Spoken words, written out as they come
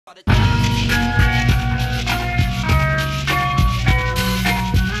Check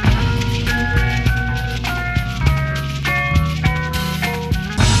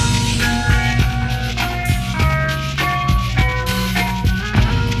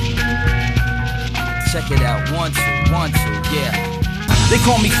it out, 1, 2, 1, 2, yeah. They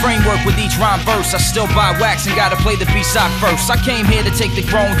call me framework with each rhyme verse. I still buy wax and gotta play the B-side first. I came here to take the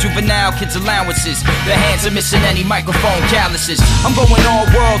grown juvenile kids' allowances. Their hands are missing any microphone calluses. I'm going all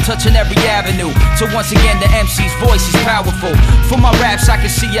world, touching every avenue. So once again the MC's voice is powerful. For my raps I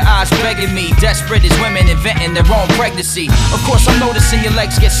can see your eyes begging me. Desperate as women inventing their own pregnancy. Of course I'm noticing your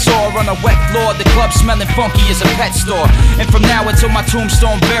legs get sore on a wet floor. The club smelling funky as a pet store. And from now until my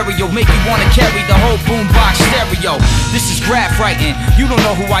tombstone burial, make you wanna carry the whole boombox stereo. This is graph writing. You don't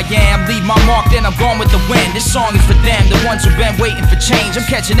know who I am, leave my mark, then I'm gone with the wind. This song is for them, the ones who've been waiting for change. I'm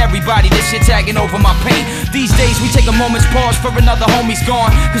catching everybody, this shit tagging over my paint. These days we take a moment's pause for another homie's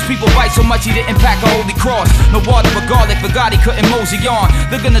gone. Cause people bite so much he didn't pack a holy cross. No water or garlic, forgot he couldn't mosey on.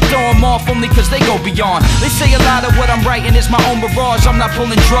 They're gonna throw him off only cause they go beyond. They say a lot of what I'm writing is my own mirage. I'm not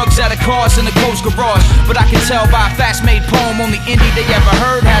pulling drugs out of cars in a closed garage. But I can tell by a fast-made poem, only indie they ever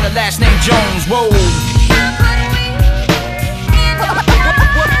heard had a last name Jones. Whoa.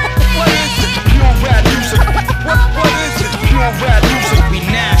 Rap music. What is it? Pure rap music. We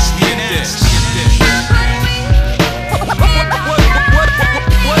nasty in this.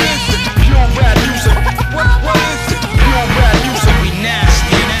 What is it? Pure rap music. What is it? Pure rap music. We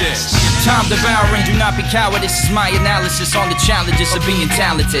nasty in this. Time devouring, do not be coward. This is my analysis on the challenges of being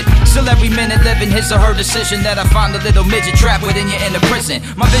talented. Still every minute living his or her decision that I find a little midget trapped within your inner prison.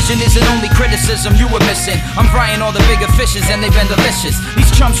 My vision isn't only criticism you were missing. I'm frying all the bigger fishes and they've been delicious. These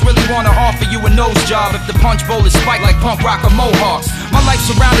chumps really wanna offer you a nose job if the punch bowl is spiked like punk rock or mohawks. My life's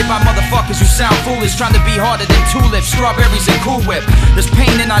surrounded by motherfuckers who sound foolish, trying to be harder than tulips, strawberries and Cool Whip. There's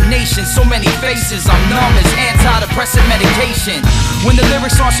pain in our nation, so many faces. I'm numb as antidepressant medication. When the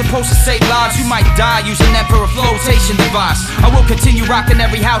lyrics aren't supposed to save lives, you might die using them for a flotation device. I will continue rocking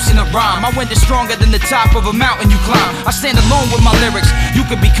every house in a rhyme. My wind is stronger than the top of a mountain you climb. I stand alone with my lyrics, you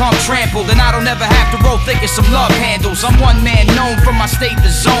could become trampled. And I don't ever have to roll thick as some love handles. I'm one man known from my state to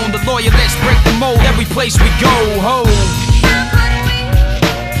zone. The loyalists break the mold every place we go. Ho.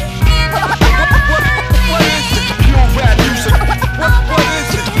 What is it? Pure rap music. What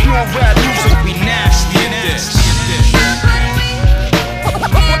is it? Pure rap music. We nasty in this.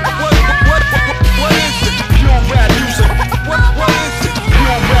 What is it? Pure rap music. What is it?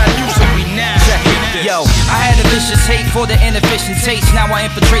 Pure rap music. We nasty in this. Yo, I had a vicious hate for the inefficient taste. Now I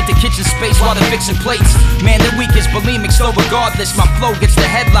infiltrate the kitchen space while they're fixing plates. Man, the weak is bulimic, so regardless, my flow gets the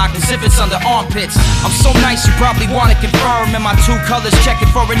headlock and zippets under armpits. I'm so nice you probably wanna confirm. And my two colors checking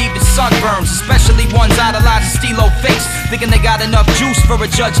for an even sunburns. Especially ones idolizing stilo fakes, thinking they got enough juice for a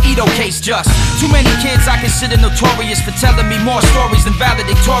Judge Ito case. Just too many kids I consider notorious for telling me more stories than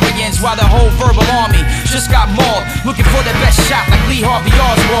valedictorians. While the whole verbal army just got mauled, looking for their best shot like Lee Harvey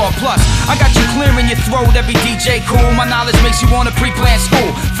Oswald. Plus, I got you clearing your throat, every DJ cool. My knowledge makes you wanna pre-plan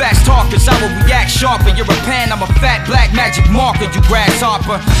school. Fast talkers, I will react sharper. You're a pen, I'm a fat black magic marker, you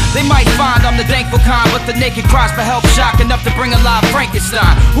grasshopper. They might find I'm the thankful kind, but the naked cries for help shock enough to bring alive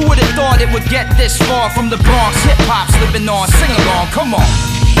Frankenstein. Who would've thought it would get this far from the Bronx? Hip-hop's living on, sing along, come on.